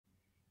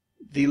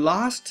The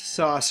Lost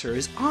Saucer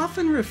is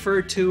often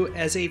referred to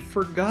as a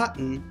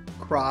forgotten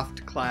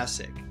Krofft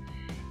classic.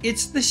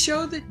 It's the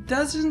show that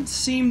doesn't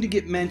seem to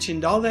get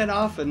mentioned all that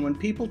often when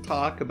people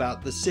talk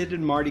about the Sid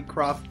and Marty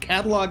Krofft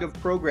catalog of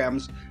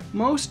programs,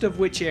 most of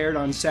which aired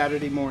on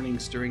Saturday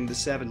mornings during the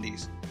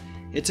 70s.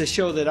 It's a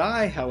show that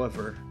I,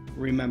 however,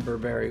 remember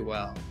very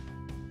well.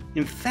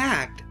 In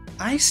fact,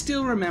 I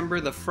still remember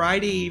the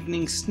Friday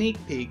evening sneak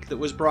peek that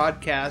was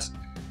broadcast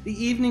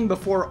the evening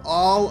before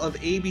all of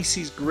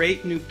ABC's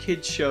great new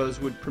kids shows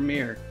would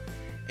premiere.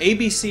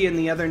 ABC and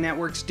the other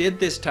networks did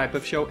this type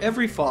of show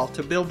every fall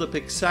to build up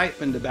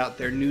excitement about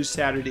their new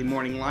Saturday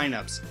morning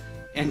lineups,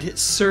 and it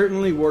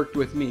certainly worked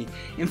with me.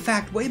 In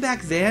fact, way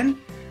back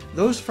then,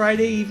 those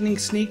Friday evening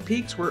sneak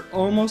peeks were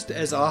almost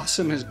as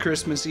awesome as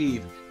Christmas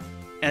Eve.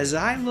 As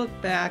I look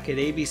back at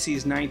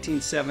ABC's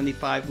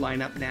 1975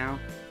 lineup now,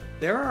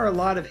 there are a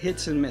lot of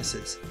hits and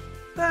misses.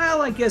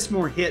 Well, I guess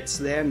more hits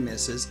than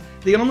misses.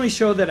 The only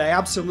show that I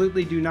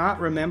absolutely do not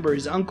remember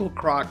is Uncle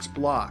Croc's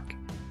Block.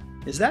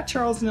 Is that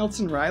Charles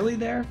Nelson Riley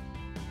there?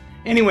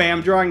 Anyway,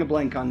 I'm drawing a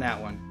blank on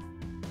that one.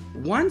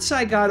 Once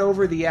I got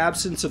over the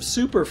absence of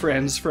Super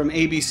Friends from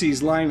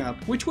ABC's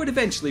lineup, which would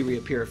eventually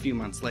reappear a few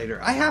months later,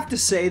 I have to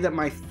say that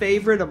my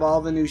favorite of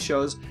all the new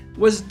shows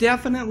was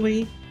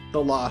definitely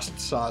The Lost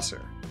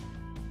Saucer.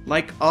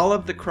 Like all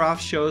of the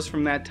Krofft shows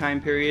from that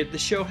time period, the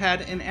show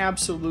had an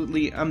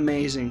absolutely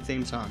amazing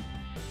theme song.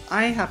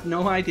 I have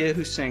no idea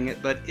who sang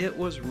it, but it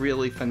was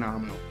really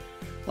phenomenal.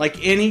 Like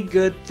any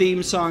good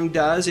theme song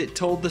does, it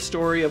told the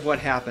story of what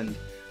happened.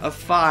 Of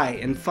Fi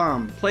and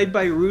Fum, played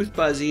by Ruth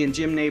Buzzi and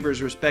Jim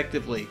Nabors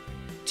respectively.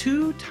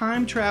 Two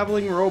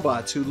time-traveling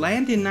robots who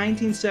land in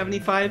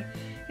 1975,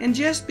 and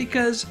just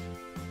because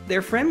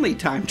they're friendly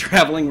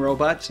time-traveling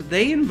robots,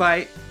 they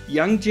invite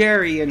young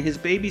Jerry and his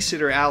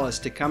babysitter Alice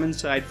to come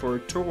inside for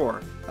a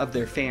tour of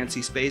their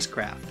fancy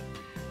spacecraft.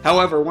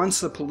 However,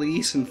 once the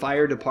police and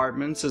fire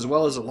departments, as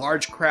well as a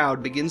large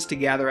crowd, begins to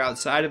gather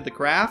outside of the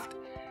craft,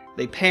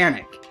 they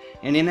panic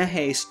and in a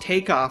haste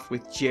take off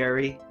with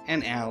Jerry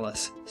and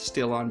Alice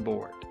still on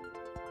board.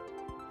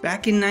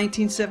 Back in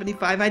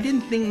 1975, I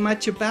didn't think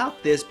much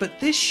about this, but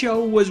this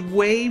show was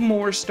way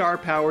more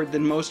star-powered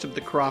than most of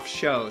the Krofft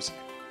shows,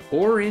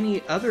 or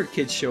any other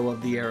kids show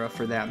of the era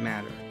for that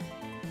matter.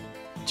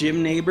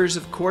 Jim Nabors,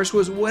 of course,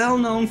 was well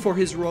known for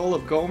his role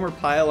of Gomer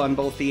Pyle on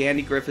both The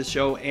Andy Griffith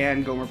Show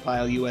and Gomer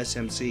Pyle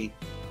USMC.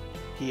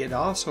 He had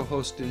also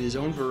hosted his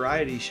own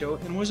variety show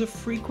and was a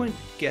frequent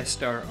guest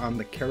star on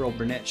The Carol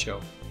Burnett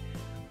Show.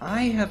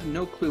 I have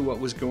no clue what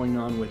was going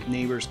on with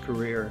Nabors'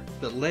 career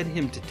that led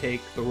him to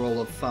take the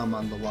role of Fum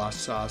on The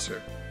Lost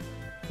Saucer.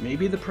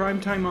 Maybe the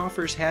primetime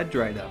offers had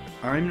dried up,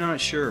 I'm not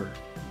sure,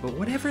 but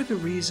whatever the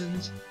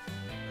reasons,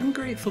 I'm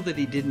grateful that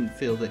he didn't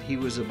feel that he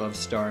was above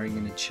starring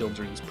in a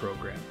children's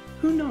program.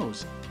 Who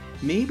knows?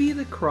 Maybe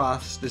the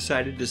Kroffts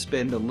decided to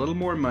spend a little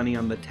more money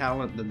on the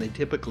talent than they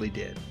typically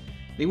did.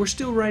 They were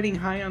still riding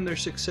high on their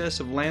success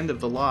of Land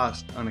of the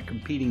Lost on a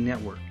competing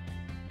network.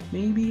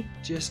 Maybe,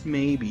 just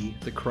maybe,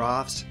 the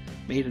Kroffts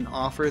made an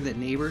offer that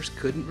Nabors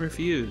couldn't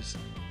refuse.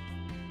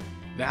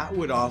 That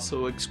would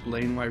also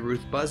explain why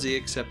Ruth Buzzi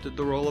accepted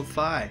the role of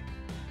Fi.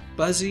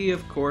 Buzzi,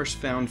 of course,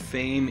 found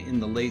fame in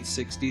the late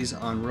 60s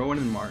on Rowan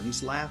and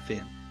Martin's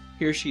Laugh-In.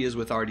 Here she is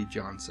with Artie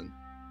Johnson.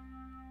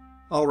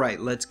 Alright,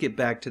 let's get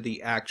back to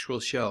the actual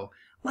show.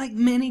 Like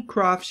many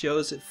Krofft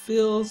shows, it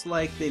feels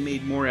like they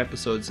made more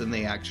episodes than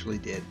they actually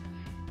did.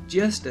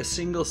 Just a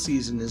single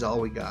season is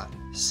all we got.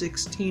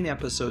 16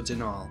 episodes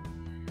in all.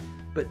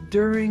 But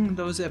during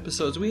those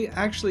episodes, we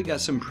actually got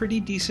some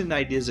pretty decent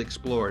ideas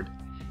explored.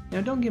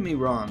 Now don't get me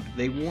wrong,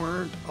 they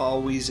weren't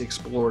always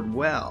explored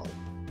well.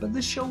 But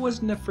the show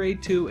wasn't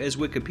afraid to, as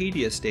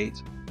Wikipedia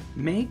states,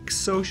 make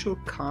social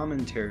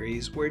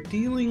commentaries where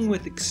dealing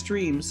with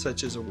extremes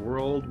such as a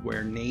world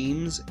where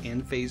names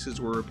and faces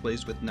were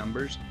replaced with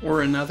numbers,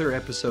 or another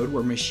episode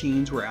where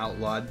machines were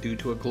outlawed due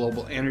to a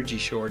global energy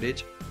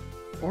shortage,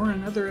 or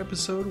another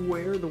episode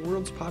where the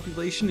world's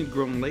population had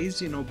grown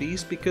lazy and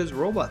obese because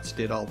robots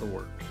did all the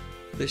work.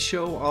 The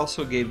show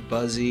also gave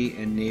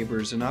Buzzi and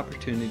Nabors an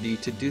opportunity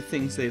to do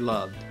things they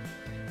loved.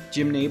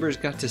 Jim Nabors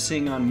got to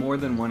sing on more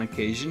than one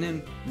occasion,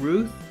 and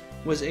Ruth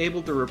was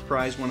able to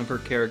reprise one of her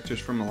characters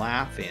from a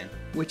Laugh-In,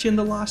 which in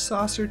The Lost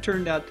Saucer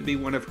turned out to be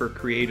one of her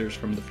creators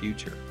from the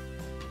future.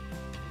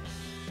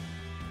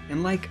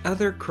 And like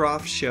other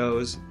Krofft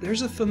shows,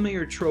 there's a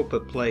familiar trope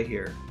at play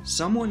here.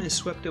 Someone is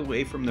swept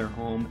away from their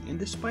home, and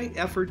despite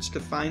efforts to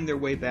find their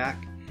way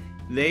back,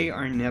 they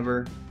are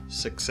never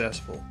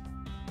successful.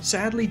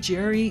 Sadly,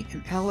 Jerry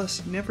and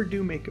Alice never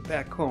do make it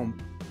back home.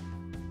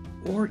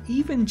 Or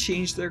even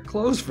change their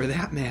clothes for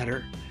that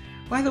matter.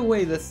 By the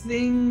way, the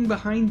thing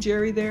behind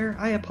Jerry there,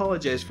 I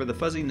apologize for the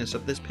fuzziness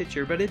of this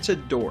picture, but it's a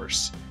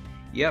dorse.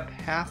 Yep,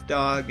 half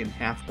dog and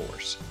half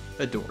horse.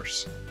 A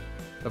dorse.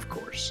 Of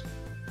course.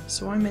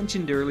 So I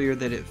mentioned earlier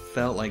that it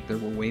felt like there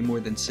were way more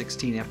than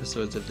 16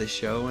 episodes of this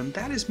show, and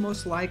that is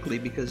most likely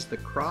because the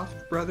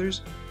Krofft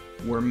brothers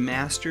were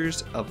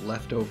masters of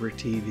leftover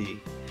TV.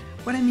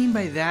 What I mean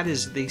by that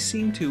is they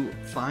seem to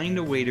find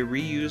a way to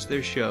reuse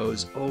their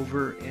shows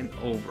over and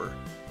over.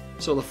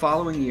 So the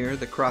following year,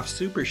 the Krofft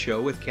Super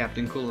Show with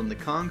Captain Cool and the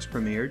Kongs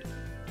premiered.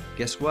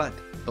 Guess what?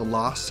 The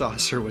Lost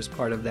Saucer was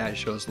part of that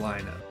show's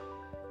lineup.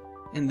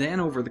 And then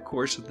over the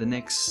course of the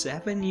next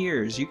 7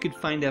 years, you could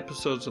find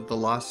episodes of The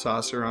Lost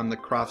Saucer on the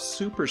Krofft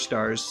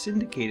Superstars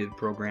syndicated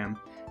program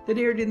that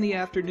aired in the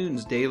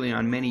afternoons daily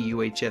on many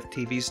UHF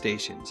TV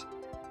stations.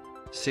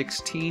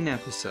 16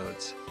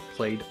 episodes,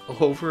 played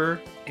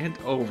over and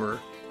over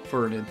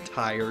for an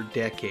entire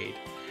decade.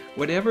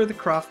 Whatever the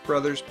Krofft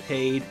brothers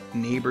paid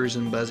Nabors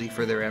and Buzzi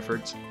for their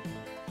efforts,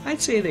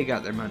 I'd say they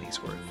got their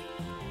money's worth.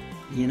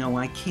 You know,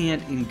 I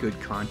can't in good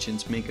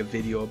conscience make a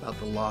video about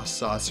the Lost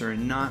Saucer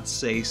and not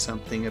say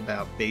something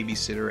about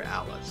babysitter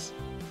Alice.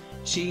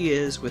 She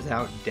is,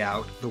 without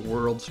doubt, the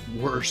world's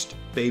worst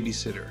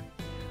babysitter.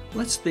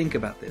 Let's think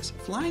about this. A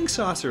flying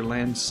saucer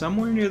lands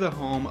somewhere near the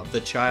home of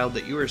the child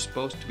that you are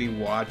supposed to be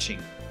watching,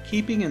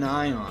 keeping an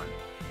eye on.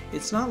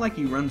 It's not like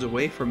he runs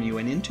away from you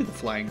and into the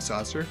flying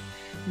saucer.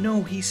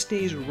 No, he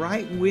stays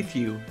right with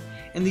you,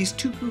 and these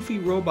two goofy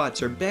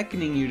robots are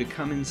beckoning you to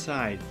come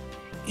inside.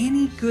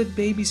 Any good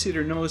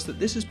babysitter knows that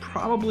this is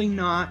probably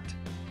not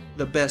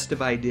the best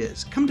of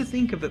ideas. Come to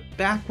think of it,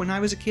 back when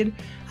I was a kid,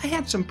 I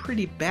had some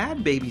pretty bad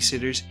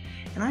babysitters,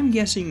 and I'm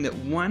guessing that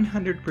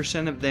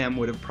 100% of them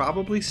would have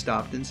probably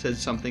stopped and said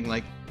something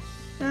like,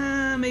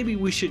 maybe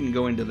we shouldn't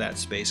go into that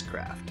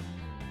spacecraft.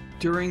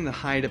 During the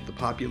height of the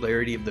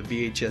popularity of the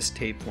VHS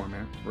tape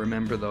format,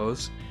 remember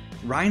those?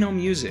 Rhino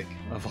Music,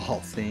 of all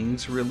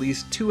things,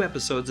 released 2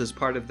 episodes as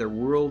part of their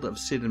World of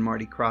Sid and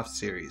Marty Krofft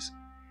series.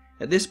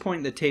 At this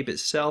point, the tape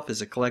itself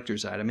is a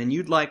collector's item, and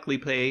you'd likely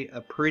pay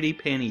a pretty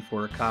penny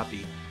for a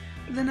copy.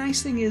 But the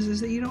nice thing is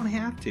that you don't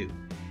have to.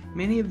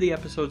 Many of the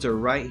episodes are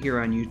right here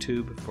on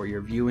YouTube for your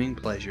viewing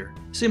pleasure.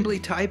 Simply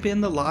type in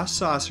The Lost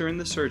Saucer in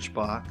the search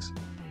box,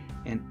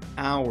 and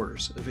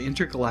hours of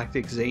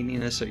intergalactic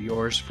zaniness are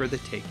yours for the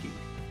taking.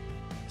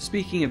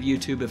 Speaking of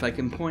YouTube, if I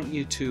can point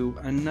you to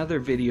another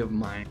video of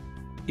mine,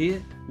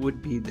 it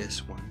would be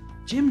this one.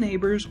 Jim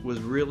Nabors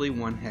was really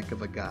one heck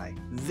of a guy.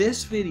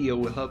 This video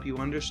will help you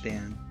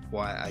understand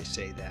why I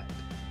say that.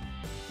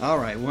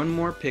 Alright, one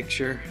more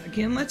picture.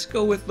 Again, let's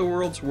go with the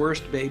world's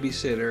worst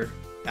babysitter,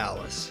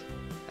 Alice.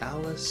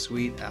 Alice,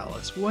 sweet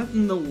Alice. What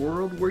in the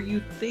world were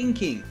you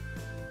thinking?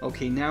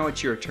 Okay, now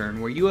it's your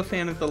turn. Were you a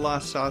fan of The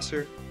Lost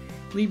Saucer?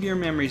 Leave your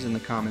memories in the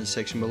comments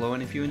section below,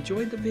 and if you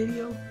enjoyed the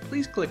video,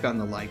 please click on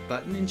the like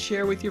button and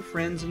share with your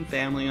friends and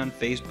family on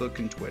Facebook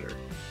and Twitter.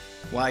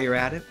 While you're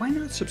at it, why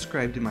not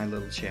subscribe to my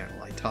little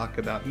channel? I talk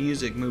about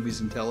music,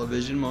 movies, and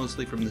television,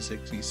 mostly from the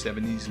 60s,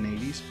 70s, and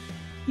 80s.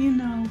 You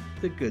know,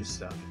 the good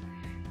stuff.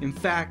 In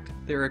fact,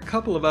 there are a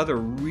couple of other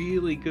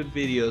really good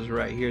videos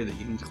right here that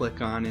you can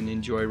click on and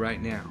enjoy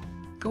right now.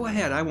 Go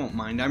ahead, I won't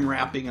mind. I'm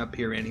wrapping up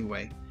here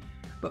anyway.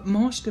 But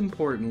most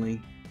importantly,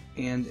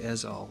 and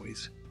as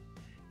always,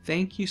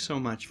 thank you so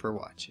much for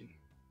watching.